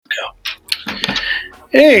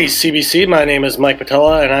Hey CBC, my name is Mike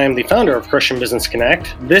Patella and I am the founder of Christian Business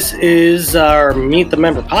Connect. This is our Meet the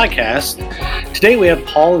Member podcast. Today we have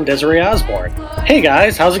Paul and Desiree Osborne. Hey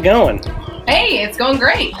guys, how's it going? Hey, it's going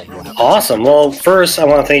great. Awesome. Well, first I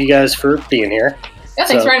want to thank you guys for being here. Yeah,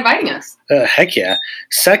 thanks for inviting us. Heck yeah.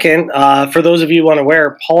 Second, for those of you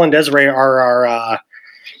unaware, Paul and Desiree are our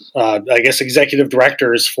executive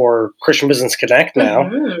directors for Christian Business Connect now,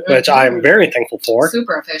 which I'm very thankful for.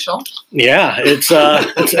 Super official. Yeah, it's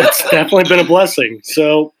definitely been a blessing.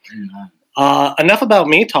 So enough about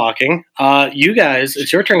me talking. You guys,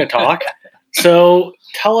 it's your turn to talk. So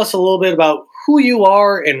tell us a little bit about who you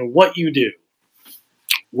are and what you do.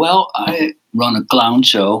 Well, I run a clown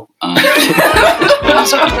show. A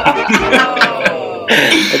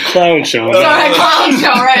clown show. Sorry, clown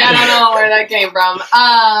show, right? I don't know where that came from.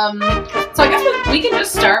 So I guess we can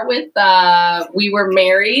just start with, we were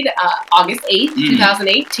married August 8th,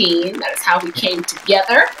 2018. That is how we came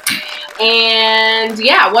together. And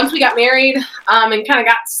yeah, once we got married and kind of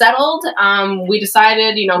got settled, we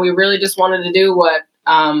decided, we really just wanted to do what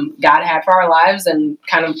God had for our lives and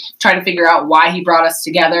kind of try to figure out why he brought us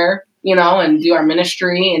together, and do our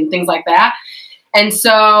ministry and things like that. And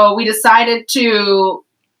so we decided to,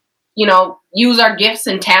 use our gifts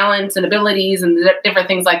and talents and abilities and different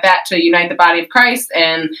things like that to unite the body of Christ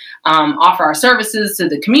and offer our services to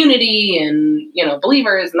the community and,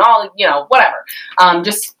 believers and all, whatever.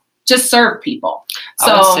 Just serve people.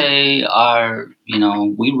 So I would say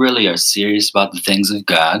we really are serious about the things of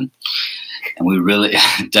God. And we really,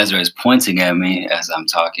 Desiree is pointing at me as I'm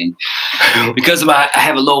talking because I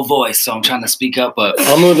have a low voice, so I'm trying to speak up. But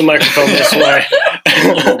I'll move the microphone this way.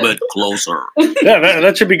 A little bit closer. Yeah,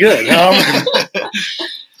 that should be good.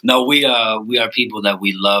 No, we are people that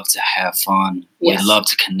we love to have fun. Yes. We love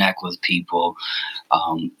to connect with people.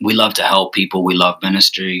 We love to help people. We love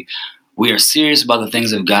ministry. We are serious about the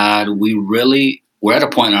things of God. We're at a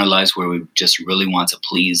point in our lives where we just really want to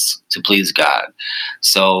please God.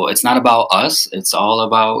 So it's not about us. It's all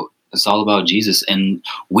about Jesus. And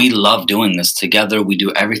we love doing this together. We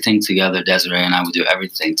do everything together. Desiree and I would do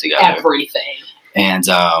everything together. Everything. And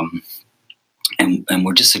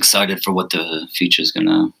we're just excited for what the future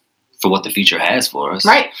has for us.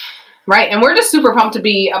 Right. And we're just super pumped to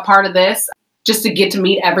be a part of this. Just to get to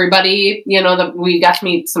meet everybody, we got to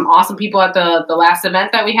meet some awesome people at the last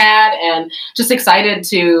event that we had, and just excited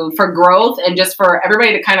for growth and just for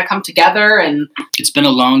everybody to kind of come together. And it's been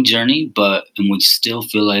a long journey, and we still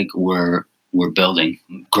feel like we're building,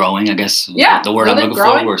 growing. I guess the word I'm looking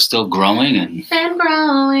for. We're still growing and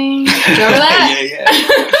growing. Remember that?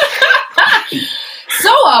 Yeah.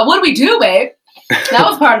 So, what do we do, babe? That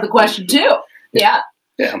was part of the question too. Yeah.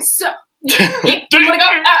 So. This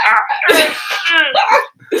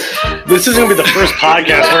is going to be the first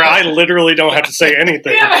podcast where I literally don't have to say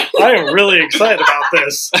anything. I am really excited about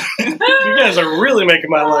this. You guys are really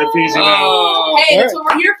making my life easy now. Hey, that's what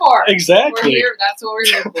we're here for. Exactly. That's what we're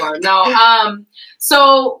here for. No,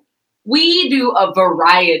 so we do a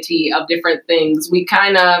variety of different things. We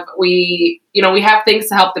have things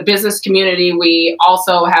to help the business community. We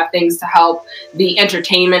also have things to help the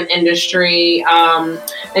entertainment industry, and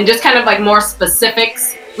just kind of like more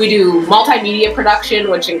specifics. We do multimedia production,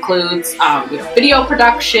 which includes video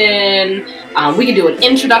production. We can do an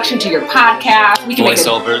introduction to your podcast. We can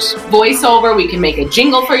voiceovers. Make a voiceover. We can make a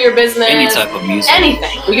jingle for your business. Any type of music.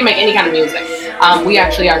 Anything. We can make any kind of music. We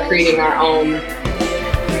actually are creating our own.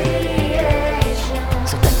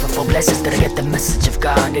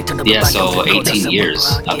 Yeah, so 18 years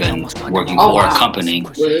I've been working for a company.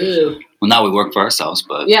 Woo. Well, now we work for ourselves,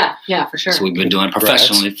 but yeah, for sure. So we've been doing it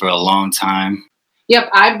professionally for a long time. Yep,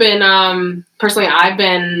 I've been personally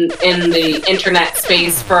in the internet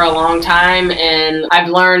space for a long time, and I've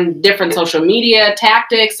learned different social media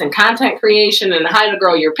tactics and content creation and how to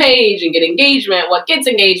grow your page and get engagement, what gets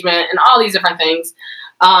engagement, and all these different things.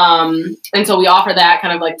 And so we offer that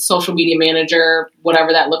kind of like social media manager,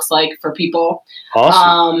 whatever that looks like for people.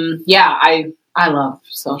 Awesome. I love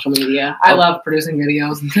social media. I love producing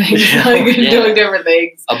videos and things, doing different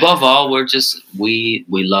things. Above all, we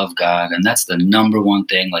love God, and that's the number one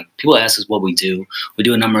thing. Like, people ask us what we do. We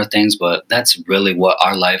do a number of things, but that's really what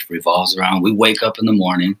our life revolves around. We wake up in the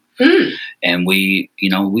morning and we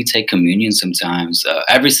take communion sometimes.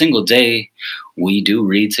 Every single day we do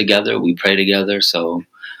read together, we pray together. So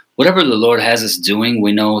whatever the Lord has us doing,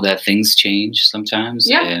 we know that things change sometimes,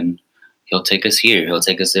 and he'll take us here, he'll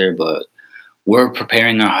take us there, but we're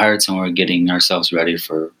preparing our hearts and we're getting ourselves ready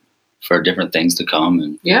for different things to come.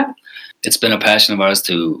 And it's been a passion of ours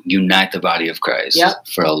to unite the body of Christ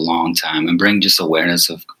for a long time and bring just awareness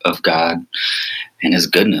of God and His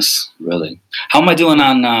goodness, really. How am I doing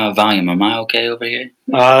on volume? Am I okay over here?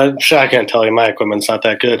 Sure, I can't tell you. My equipment's not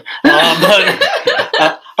that good.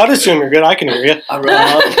 But I'd assume you're good. I can hear you.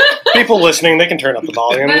 People listening, they can turn up the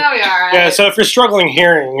volume. No, you're all right. Yeah, so if you're struggling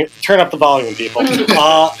hearing, turn up the volume, people. Wasn't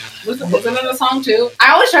it a song, too?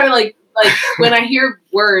 I always try to, like when I hear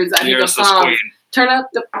words, I think of songs. Turn up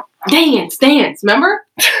the... Dance. Remember?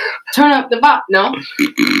 Turn up the bop. No?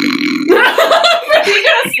 You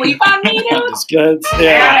gonna sleep on me, dude? It's good.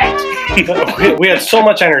 Yeah. We had so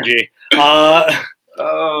much energy.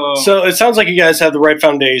 So it sounds like you guys have the right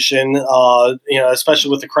foundation,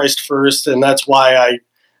 especially with the Christ First, and that's why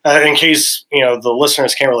in case, the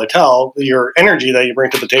listeners can't really tell, your energy that you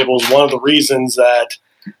bring to the table is one of the reasons that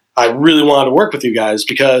I really wanted to work with you guys,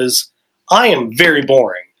 because I am very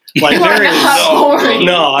boring. Like, you are not boring.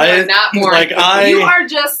 No, I'm not boring. Like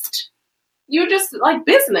You're just like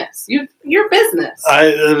business. You're business.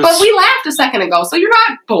 But we laughed a second ago, so you're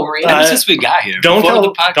not boring. Ever since we got here. Don't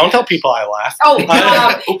tell people I laugh. Oh,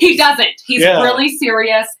 he doesn't. He's really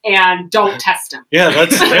serious, and don't test him. Yeah,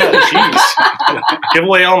 jeez. Give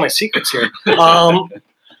away all my secrets here.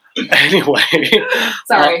 Anyway.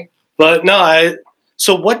 Sorry. But no,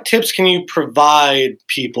 so what tips can you provide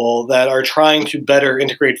people that are trying to better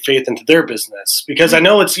integrate faith into their business? Because I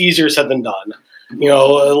know it's easier said than done. A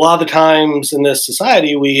lot of the times in this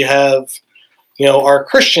society, we have, our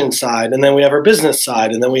Christian side, and then we have our business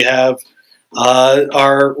side, and then we have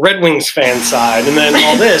our Red Wings fan side, and then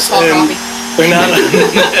all this, and they're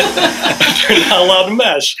not allowed to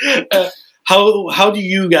mesh. How do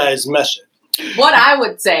you guys mesh it? What I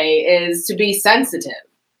would say is to be sensitive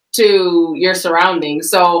to your surroundings.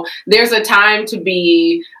 So there's a time to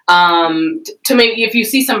be, to maybe if you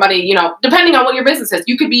see somebody, depending on what your business is,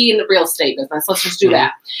 you could be in the real estate business. Let's just do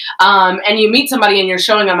that. And you meet somebody and you're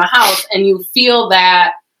showing them a house and you feel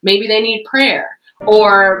that maybe they need prayer,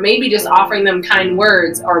 or maybe just offering them kind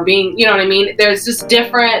words, or being, you know what I mean? There's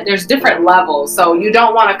different levels. So you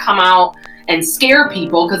don't want to come out and scare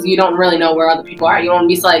people because you don't really know where other people are. You want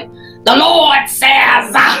to be like, the Lord says,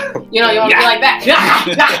 you want to be like that.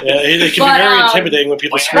 It can be very intimidating when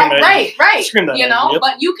people scream that. Right. Scream that yep.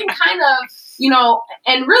 But you can kind of,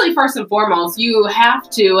 and really first and foremost, you have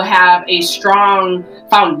to have a strong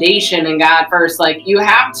foundation in God first. Like, you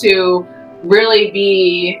have to really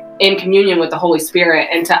be in communion with the Holy Spirit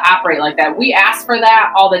and to operate like that. We ask for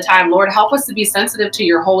that all the time. Lord, help us to be sensitive to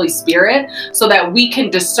your Holy Spirit so that we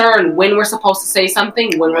can discern when we're supposed to say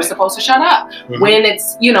something, when we're supposed to shut up, when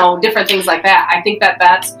it's, different things like that. I think that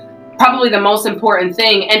that's probably the most important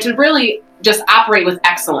thing, and to really just operate with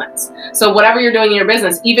excellence. So whatever you're doing in your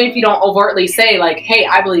business, even if you don't overtly say like, hey,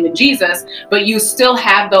 I believe in Jesus, but you still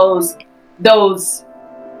have those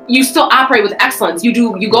you still operate with excellence. You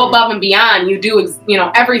go above and beyond. You do,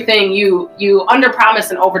 everything. You under promise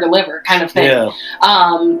and over deliver, kind of thing. Yeah.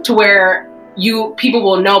 To where people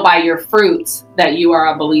will know by your fruits that you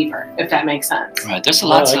are a believer, if that makes sense. Right. There's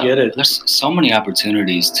there's so many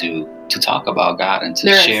opportunities to talk about God and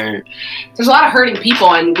to share. There's a lot of hurting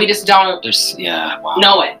people, and we just don't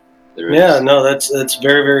know it. Yeah, no, that's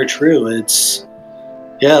very, very true. It's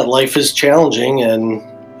life is challenging, and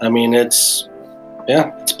I mean it's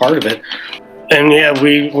part of it. And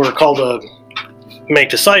we were called to make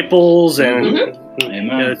disciples, and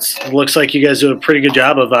it looks like you guys do a pretty good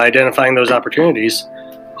job of identifying those opportunities.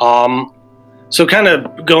 So kind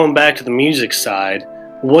of going back to the music side,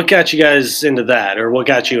 what got you guys into that, or what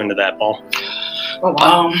got you into that, Paul? Oh,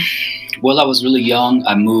 wow. Well, I was really young.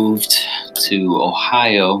 I moved to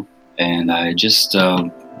Ohio, and I just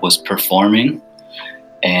was performing.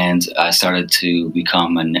 And I started to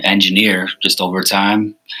become an engineer just over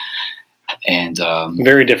time. And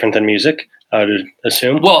very different than music, I would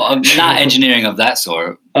assume. Well, not engineering of that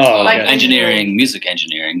sort. Oh, like engineering, music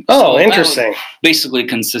engineering. Oh, so interesting. Basically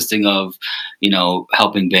consisting of,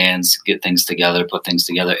 helping bands get things together, put things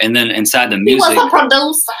together. And then inside the music, he was a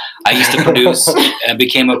producer. I used to produce. I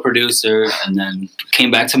became a producer, and then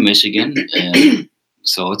came back to Michigan. And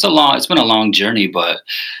so it's been a long journey, but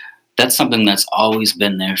that's something that's always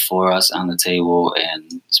been there for us on the table,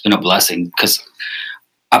 and it's been a blessing because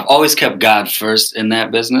I've always kept God first in that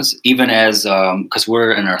business, even as because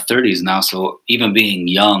we're in our 30s now, so even being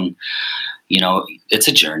young, it's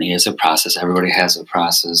a journey, it's a process. Everybody has a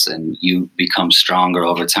process, and you become stronger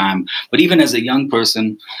over time. But even as a young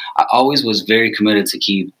person, I always was very committed to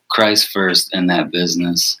keep Christ first in that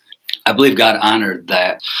business. I believe God honored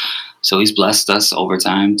that, so He's blessed us over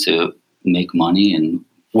time to make money, and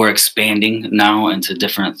we're expanding now into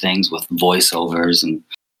different things with voiceovers and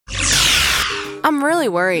I'm really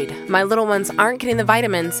worried my little ones aren't getting the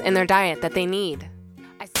vitamins in their diet that they need.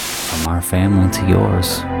 From our family to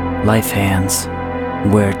yours, Life Hands,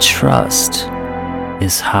 where trust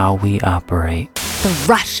is how we operate. The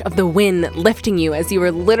rush of the wind lifting you as you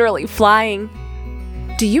were literally flying.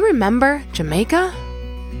 Do you remember Jamaica?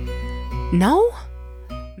 No?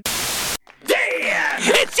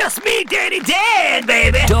 It's just me, Danny Dan,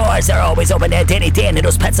 baby. Doors are always open at Danny Dan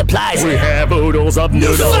Noodles Pet Supplies. We have oodles of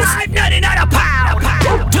noodles. $5.99 a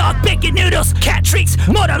pound. Dog bacon noodles, cat treats,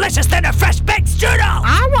 more delicious than a fresh baked strudel.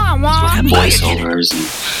 I want one. Voiceovers and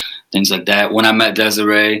things like that. When I met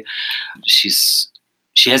Desiree, she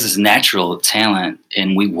has this natural talent,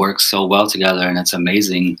 and we work so well together. And it's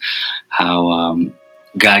amazing how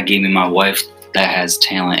God gave me my wife that has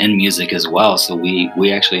talent in music as well. So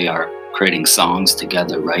we actually are creating songs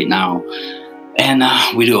together right now, and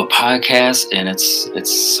we do a podcast, and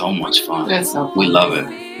it's so much fun. It's so fun. We love it.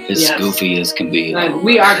 It's goofy as can be.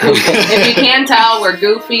 We are goofy. If you can't tell, we're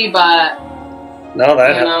goofy, but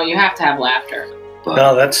you have to have laughter. But,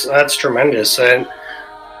 no, that's tremendous, and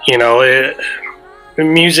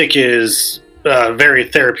music is a very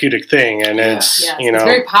therapeutic thing, and it's it's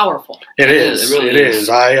very powerful. It is. It really is.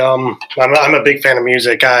 I'm a big fan of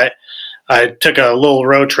music. I took a little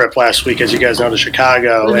road trip last week, as you guys know, to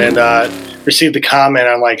Chicago, and received the comment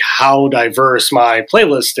on like how diverse my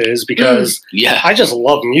playlist is, because I just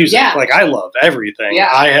love music. Yeah. Like, I love everything. Yeah.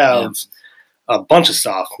 I have a bunch of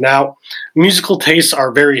stuff. Now, musical tastes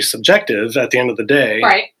are very subjective at the end of the day.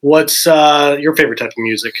 Right. What's your favorite type of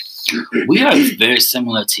music? we are very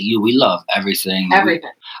similar to you. We love everything.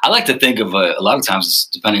 Everything. I like to think of a lot of times it's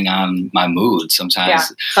depending on my mood.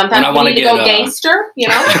 Sometimes, sometimes I need to go gangster. You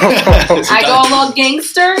know, I go a little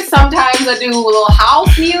gangster. Sometimes I do a little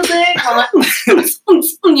house music. I'm like,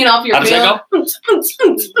 you know, if you're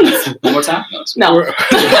one more time. No,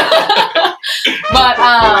 but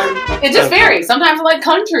it just varies. Sometimes I like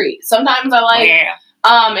country. Sometimes I like.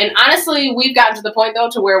 And honestly, we've gotten to the point though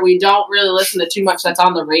to where we don't really listen to too much that's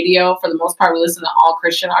on the radio. For the most part, we listen to all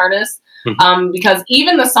Christian artists. Because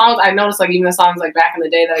even the songs, I noticed, like, even the songs like back in the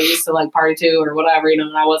day that I used to like party to or whatever, you know,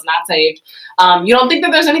 when I was not saved, you don't think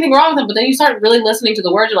that there's anything wrong with them, but then you start really listening to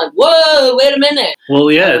the words, you're like, whoa, wait a minute.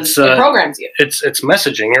 Well, yeah, it programs you. It's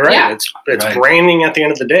messaging. You're right. Yeah. It's right. Branding at the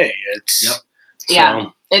end of the day.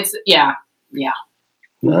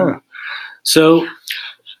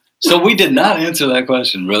 So we did not answer that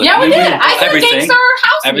question, really. Yeah, we did. I said gangster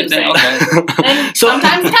house everything. music. Okay. And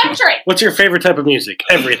sometimes country. What's your favorite type of music?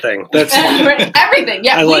 Everything. That's everything.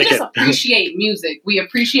 Yeah, we just appreciate music. We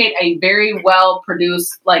appreciate a very well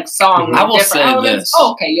produced like song. I will say this.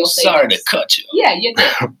 Oh, okay, you'll say Sorry this. to cut you. Yeah, you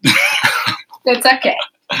did. It's okay.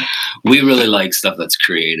 We really like stuff that's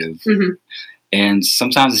creative, and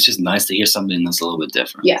sometimes it's just nice to hear something that's a little bit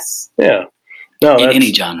different. Yes. Yeah. No, in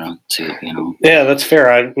any genre, too, you know. Yeah, that's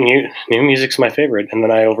fair. New music's my favorite, and then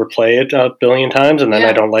I overplay it a billion times, and then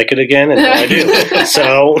I don't like it again, and then I do.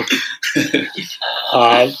 So,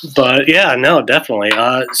 but yeah, no, definitely.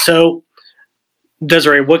 So,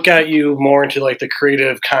 Desiree, what got you more into like the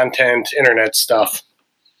creative content, internet stuff?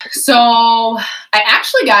 So, I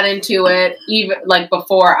actually got into it even like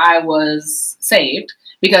before I was saved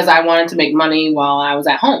because I wanted to make money while I was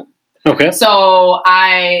at home. Okay. So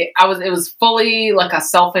it was fully like a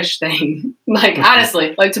selfish thing. Like,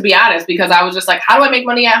 honestly, like, to be honest, because I was just like, how do I make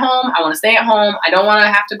money at home? I want to stay at home. I don't want to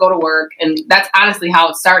have to go to work. And that's honestly how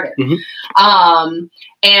it started. And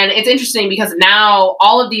it's interesting because now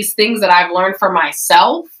all of these things that I've learned for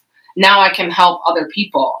myself, now I can help other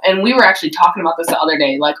people. And we were actually talking about this the other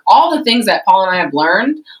day, like all the things that Paul and I have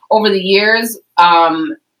learned over the years,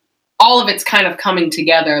 all of it's kind of coming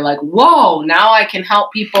together. Like, whoa, now I can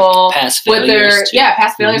help people with their past failures. Yeah.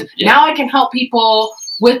 Now I can help people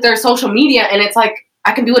with their social media, and it's like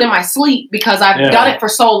I can do it in my sleep because I've done it for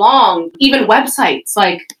so long. Even websites,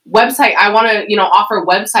 I want to offer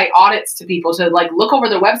website audits to people to like look over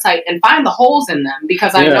their website and find the holes in them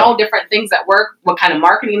because I know different things that work, what kind of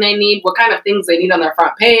marketing they need, what kind of things they need on their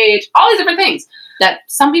front page, all these different things that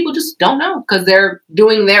some people just don't know because they're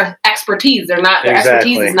doing their expertise. Their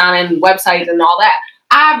expertise is not in websites and all that.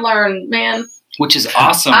 I've learned, man. Which is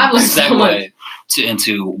awesome. I've learned so much.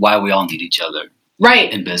 into why we all need each other.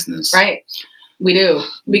 Right. In business. Right. We do.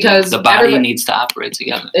 Because the body needs to operate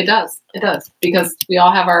together. It does. It does. Because we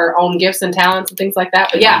all have our own gifts and talents and things like that.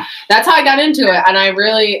 But yeah, that's how I got into it. And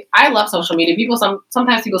I love social media.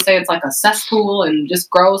 Sometimes people say it's like a cesspool and just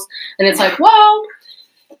gross. And it's like, well,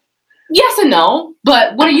 yes and no,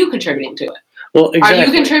 but what are you contributing to it? Well, exactly. Are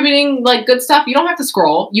you contributing like good stuff? You don't have to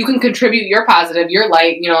scroll. You can contribute your positive, your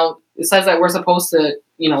light. You know, it says that we're supposed to,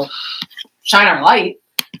 shine our light.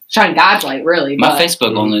 shine God's light, really. My but,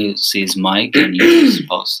 Facebook only sees Mike and you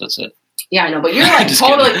post. That's it. Yeah, I know, but you're like Just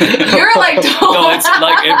totally. kidding. You're like totally. No, it's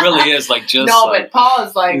like it really is like just. No, like, but Paul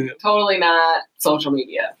is like totally not social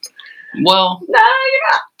media. well, No,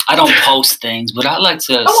 you're not. I don't post things, but I like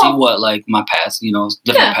to Oh, see well. what like my past, different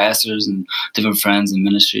Yeah. pastors and different friends in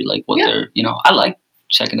ministry, like what Yeah. they're, I like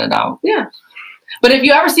checking it out. Yeah. But if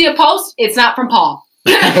you ever see a post, it's not from Paul.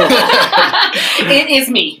 It is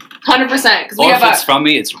me, 100%. Because we Or have if it's from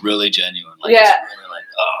me, it's really genuine. Like, Yeah. It's really like,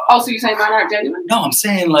 oh. Oh, so you're saying mine aren't genuine? No, I'm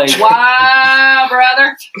saying like. Wow,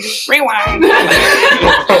 brother. Rewind.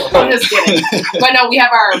 I'm just kidding. But no, we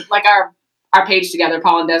have our page together,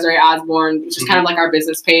 Paul and Desiree Osborne, which is kind of like our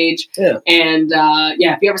business page. Yeah. And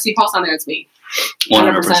if you ever see posts on there, it's me.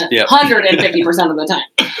 100%. Yeah. 150% of the time.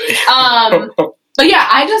 But yeah,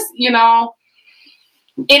 I just,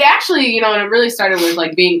 it actually, and it really started with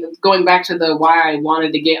like going back to the why I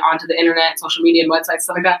wanted to get onto the internet, social media, and websites,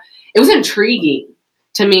 stuff like that. It was intriguing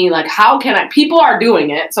to me, like how can people are doing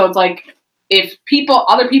it. So it's like if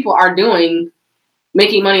other people are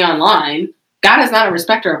making money online, God is not a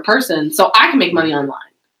respecter of person, so I can make money online.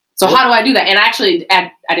 So how do I do that? And actually,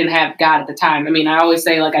 I didn't have God at the time. I mean, I always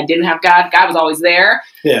say like I didn't have God. God was always there.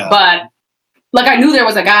 Yeah. But like I knew there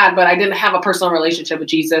was a God, but I didn't have a personal relationship with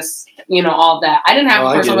Jesus. All of that. I didn't have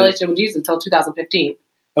a personal relationship with Jesus until 2015.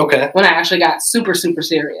 Okay. When I actually got super, super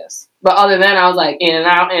serious. But other than I was like in and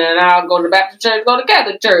out, go to the Baptist church, go to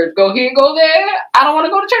Catholic church, go here, go there. I don't want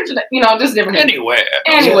to go to church today. Just different things. Anywhere.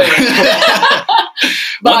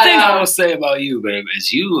 But, one thing I will say about you, babe,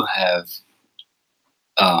 is you have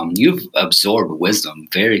you've absorbed wisdom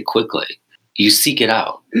very quickly. You seek it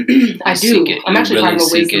out. I do. I'm actually really part of a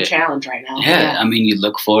wisdom it. challenge right now. Yeah, I mean, you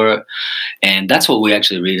look for it, and that's what we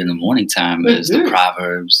actually read in the morning time is the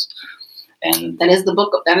Proverbs, and that is the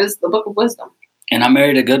book of wisdom. And I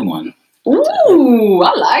married a good one. Ooh,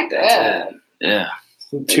 I like that. Yeah.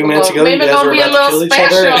 2 minutes ago, maybe you guys gonna were be a about to little kill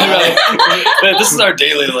each other. special. This is our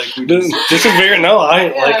daily This is very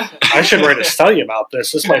I should write a study about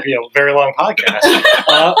this. This might be a very long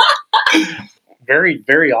podcast. Very,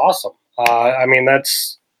 very awesome. I mean,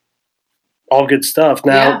 that's all good stuff.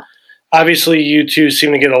 Now, obviously, you two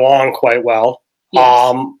seem to get along quite well.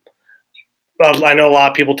 Yes. I know a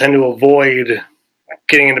lot of people tend to avoid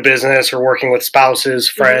getting into business or working with spouses,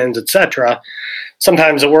 friends, etc.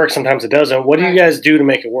 Sometimes it works, sometimes it doesn't. What do you guys do to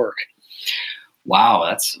make it work? Wow,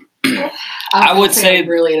 that's. I would say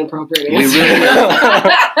really inappropriate. We really.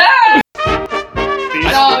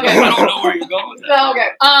 I don't know where you're going with that. Okay.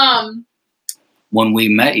 When we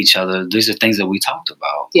met each other, these are things that we talked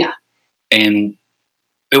about. Yeah. And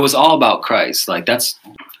it was all about Christ. Like that's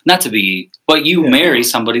not to be, but you marry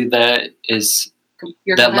somebody that is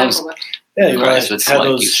that loves. Yeah, you Christ. guys It's have like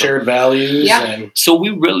those you, shared values. Yeah. And So we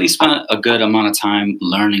really spent a good amount of time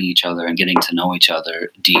learning each other and getting to know each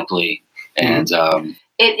other deeply. And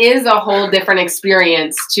it is a whole different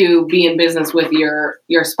experience to be in business with your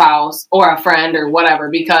spouse or a friend or whatever,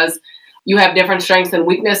 because you have different strengths and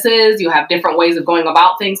weaknesses. You have different ways of going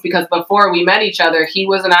about things, because before we met each other, he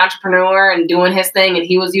was an entrepreneur and doing his thing, and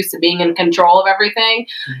he was used to being in control of everything,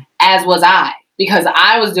 as was I, because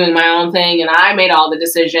I was doing my own thing and I made all the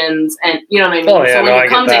decisions, and you know what I mean? Oh, yeah, so when I you get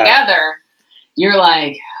come that. together, you're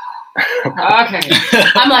like, okay.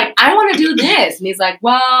 I'm like, I want to do this. And he's like,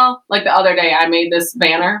 well, like the other day I made this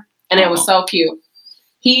banner and it was so cute.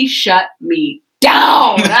 He shut me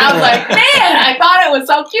down. And I was like, man, I thought it was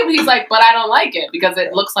so cute. He's like, but I don't like it because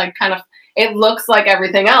it looks like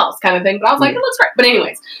everything else kind of thing. But I was like, it looks great. But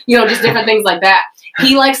anyways, just different things like that.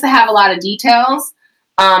 He likes to have a lot of details.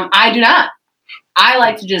 I do not. I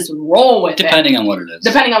like to just roll with depending on what it is.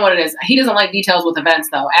 Depending on what it is. He doesn't like details with events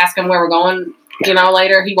though. Ask him where we're going,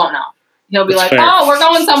 later. He won't know. He'll be That's like, fair. oh, we're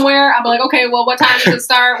going somewhere. I'll be like, okay, well, what time does it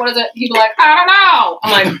start? What is it? He'll be like, I don't know.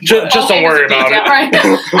 I'm like, just don't worry here's a about detail, it.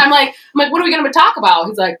 right? I'm like, what are we going to talk about?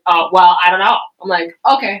 He's like, oh, well, I don't know. I'm like,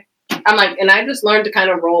 okay. I'm like, and I just learned to kind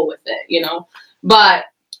of roll with it, But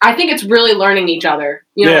I think it's really learning each other,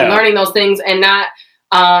 Yeah. learning those things, and not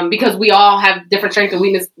because we all have different strengths and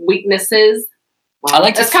weaknesses. Well, I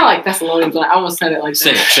like to it's kind of like Thessalonians, but I almost said it like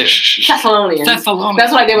Say that. it. Thessalonians. Thessalonians.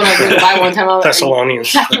 That's what I did when I was reading the Bible one time. I was like,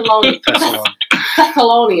 Thessalonians.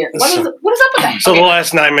 Thessalonians. What is up with that? So the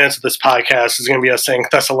last 9 minutes of this podcast is going to be us saying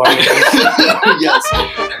Thessalonians.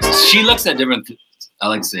 Yes. She looks at different, I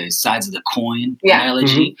like to say, sides of the coin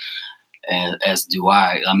analogy, as do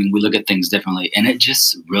I. I mean, we look at things differently, and it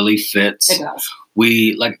just really fits. It does.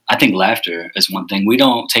 I think laughter is one thing. We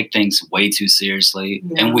don't take things way too seriously,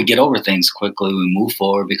 No. and we get over things quickly. We move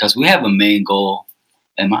forward because we have a main goal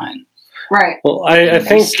in mind. Right. Well, I And we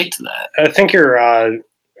think stick to that. I think you're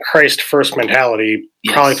Christ first mentality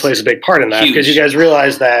Yes. probably plays a big part in that, because you Huge. guys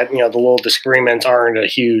realize that, the little disagreements aren't a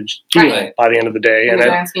huge deal Right. by the end of the day. In And the it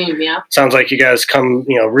grand scheme, yeah. sounds like you guys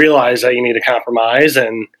realize that you need to compromise.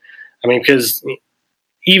 And I mean, because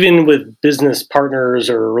even with business partners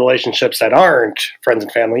or relationships that aren't friends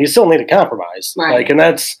and family, you still need to compromise. Right. Like, and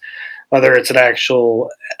that's whether it's an actual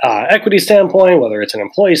equity standpoint, whether it's an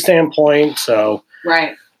employee standpoint. So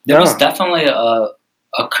Right. There was Yeah. definitely a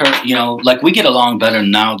like we get along better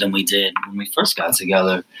now than we did when we first got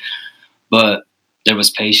together. But there was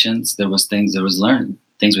patience. There was things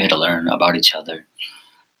we had to learn about each other.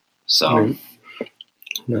 So Mhm.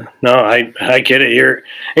 No, I get it. You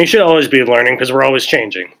should always be learning, because we're always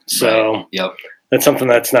changing. So right. Yep. that's something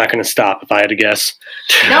that's not going to stop, if I had to guess.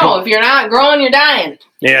 No, if you're not growing, you're dying.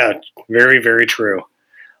 Yeah, very, very true.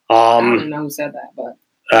 I don't even know who said that, but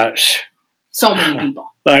so many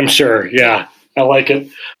people. I'm sure. Yeah, I like it.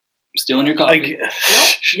 Still in your coffee. Nope,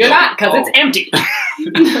 you're not, because it's empty.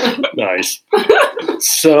 Nice.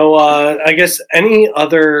 So I guess any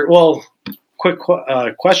other, quick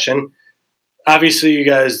question. Obviously, you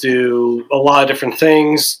guys do a lot of different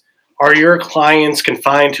things. Are your clients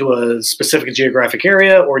confined to a specific geographic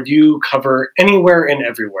area, or do you cover anywhere and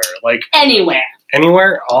everywhere? Like Anywhere.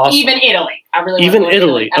 anywhere? Awesome. Even Italy. I really Even want to go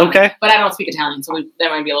to Italy. I don't- Okay. But I don't speak Italian, so that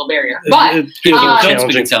might be a little barrier. But It feels a little Um, Don't speak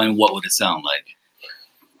challenging. Italian. What would it sound like?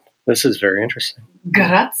 This is very interesting.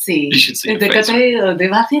 grazie. You should see your Is face. that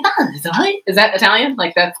Italian?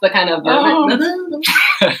 Like that's the kind of Oh.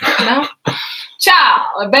 no? Ciao,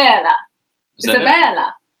 bella. Is that it?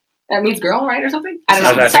 Isabella. That means girl, right, or something? I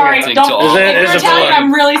don't know. I think Sorry, it's- don't. Is If it you're Isabella? Italian,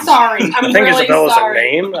 I'm really sorry. I'm I think really Isabella's sorry. a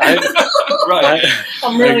name. Right.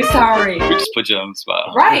 I'm really sorry. We just put you on the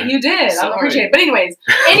spot. Right, you did. I Sorry. appreciate it. But anyways,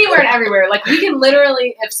 anywhere and everywhere. Like we can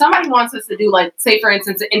literally, if somebody wants us to do, like, say for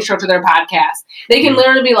instance, an intro to their podcast, they can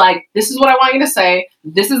literally be like, "This is what I want you to say.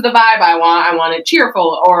 This is the vibe I want. I want it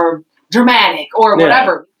cheerful or dramatic or Yeah.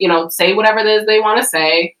 whatever. Say whatever it is they want to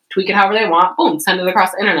say. Tweak it however they want. Boom, send it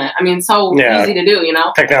across the internet. I mean, so Yeah. easy to do.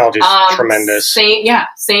 Technology's tremendous.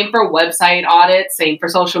 Same for website audits, same for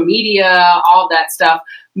social media, all that stuff.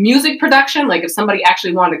 Music production, like if somebody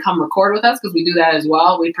actually wanted to come record with us, because we do that as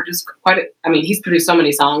well. We produce he's produced so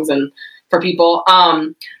many songs and for people.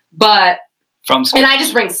 But From and I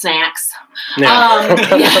just bring snacks. Yeah.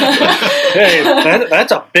 Yeah. Hey,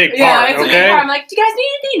 that's a big part. Yeah, it's a okay. big part. I'm like, do you guys need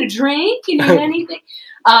anything to drink? You need anything?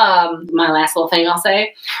 My last little thing I'll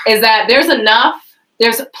say is that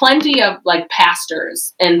there's plenty of like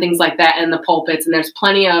pastors and things like that in the pulpits, and there's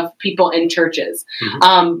plenty of people in churches.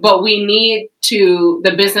 Mm-hmm. But we need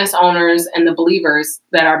the business owners and the believers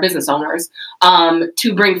that are business owners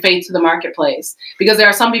to bring faith to the marketplace, because there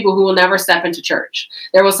are some people who will never step into church.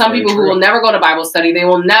 There will some Very people true. who will never go to Bible study. They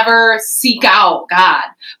will never seek out God.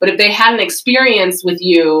 But if they had an experience with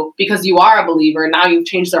you because you are a believer, now you've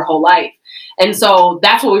changed their whole life. And so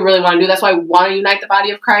that's what we really want to do. That's why we want to unite the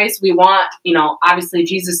body of Christ. We want, obviously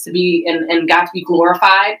Jesus to be and God to be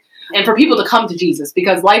glorified, and for people to come to Jesus,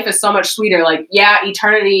 because life is so much sweeter. Like, yeah,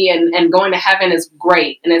 eternity and going to heaven is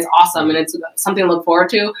great and it's awesome and it's something to look forward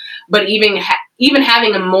to. But even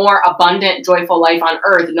having a more abundant, joyful life on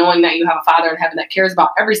earth, knowing that you have a Father in heaven that cares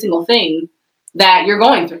about every single thing that you're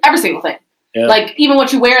going through, every single thing. Yeah. Like even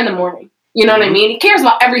what you wear in the morning. You know what I mean? He cares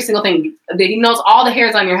about every single thing. He knows all the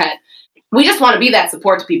hairs on your head. We just want to be that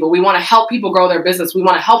support to people. We want to help people grow their business. We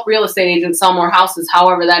want to help real estate agents sell more houses,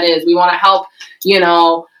 however that is. We want to help,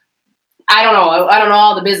 I don't know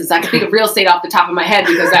all the business. I can think of real estate off the top of my head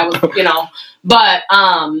because that was, but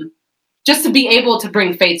just to be able to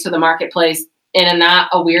bring faith to the marketplace in a not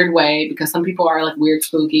a weird way, because some people are like weird,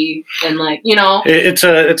 spooky, and like, It's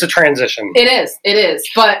a transition. It is.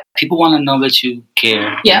 But People want to know that you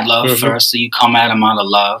care Yeah. and love Mhm. first, so you come at them out of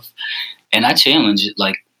love. And I challenge it,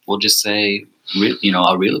 like, we'll just say,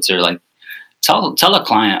 a realtor, like, tell a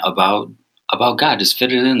client about God. Just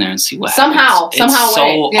fit it in there and see what happens. It's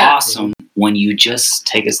so yeah. awesome when you just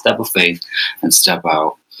take a step of faith and step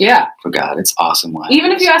out yeah. for God. It's awesome.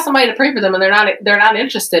 Even if you ask somebody to pray for them and they're not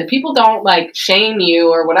interested, people don't like shame you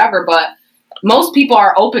or whatever, but most people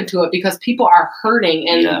are open to it because people are hurting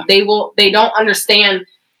and Yeah. they don't understand.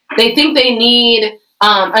 They think they need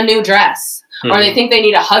a new dress, or they think they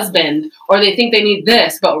need a husband, or they think they need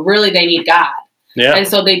this, but really they need God. Yeah. And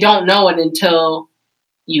so they don't know it until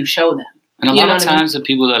you show them. And a You lot know of what I mean? times the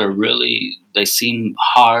people that are really, they seem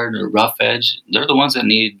hard or rough edge, they're the ones that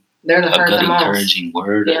need They're the a hurt good the most. encouraging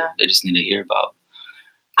word Yeah. that they just need to hear about.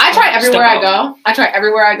 I try everywhere Step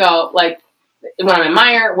I go, like when I'm in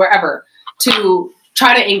Meyer, wherever, to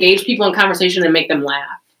try to engage people in conversation and make them laugh.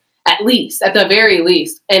 at the very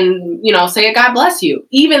least. And, say a God bless you.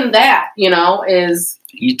 Even that, is...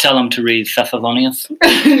 You tell them to read Thessalonians?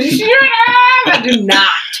 I do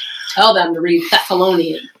not tell them to read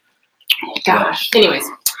Thessalonians. Gosh. Anyways.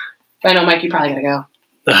 I know, Mike, you probably gotta go.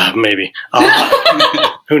 Maybe.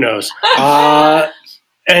 Who knows?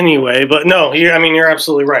 Anyway, but no, you're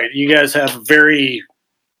absolutely right. You guys have a very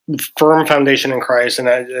firm foundation in Christ, and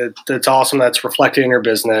it's awesome. That's reflected in your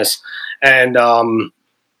business. And I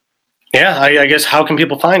guess, how can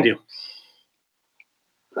people find you?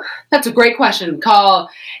 That's a great question. Call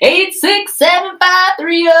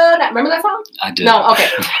 867-530. Remember that song? I do. No, okay.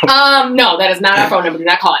 No, that is not our phone number. Do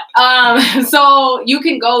not call it. So you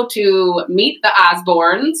can go to Meet the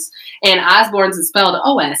Osbournes, and Osbournes is spelled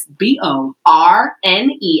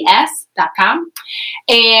OSBORNES.com.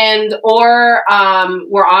 Or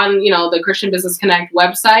we're on, the Christian Business Connect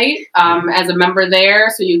website as a member there,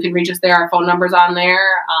 so you can reach us there. Our phone number's on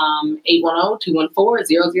there,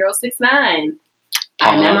 810-214-0069.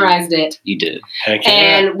 I memorized it. You did. Heck yeah.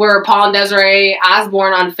 And we're Paul and Desiree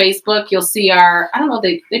Osborne on Facebook. You'll see I don't know,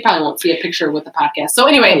 they probably won't see a picture with the podcast. So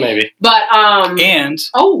anyway, maybe. But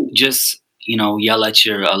just yell at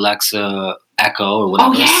your Alexa Echo or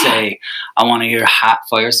whatever. Say, I want to hear Hot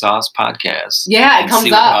Fire Sauce podcast. Yeah, it comes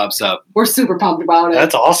see up. What pops up. We're super pumped about it.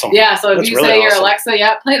 That's awesome. Yeah, so if you really say awesome. your Alexa,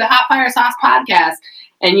 play the Hot Fire Sauce podcast,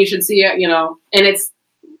 and you should see it. And it's.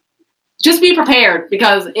 Just be prepared,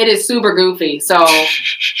 because it is super goofy. So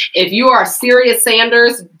if you are serious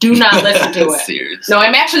Sanders, do not listen to it. Serious. No,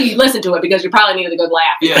 I'm actually listen to it because you probably needed a good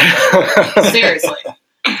laugh. Yeah. Seriously.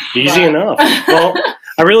 Easy enough. Well,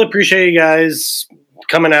 I really appreciate you guys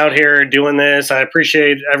coming out here doing this. I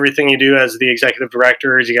appreciate everything you do as the executive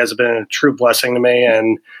directors. You guys have been a true blessing to me,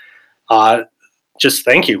 and just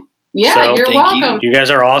thank you. Yeah, So, you're welcome. You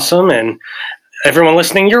guys are awesome, and everyone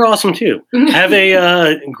listening, you're awesome too. Have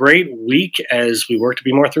a great week as we work to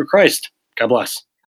be more through Christ. God bless.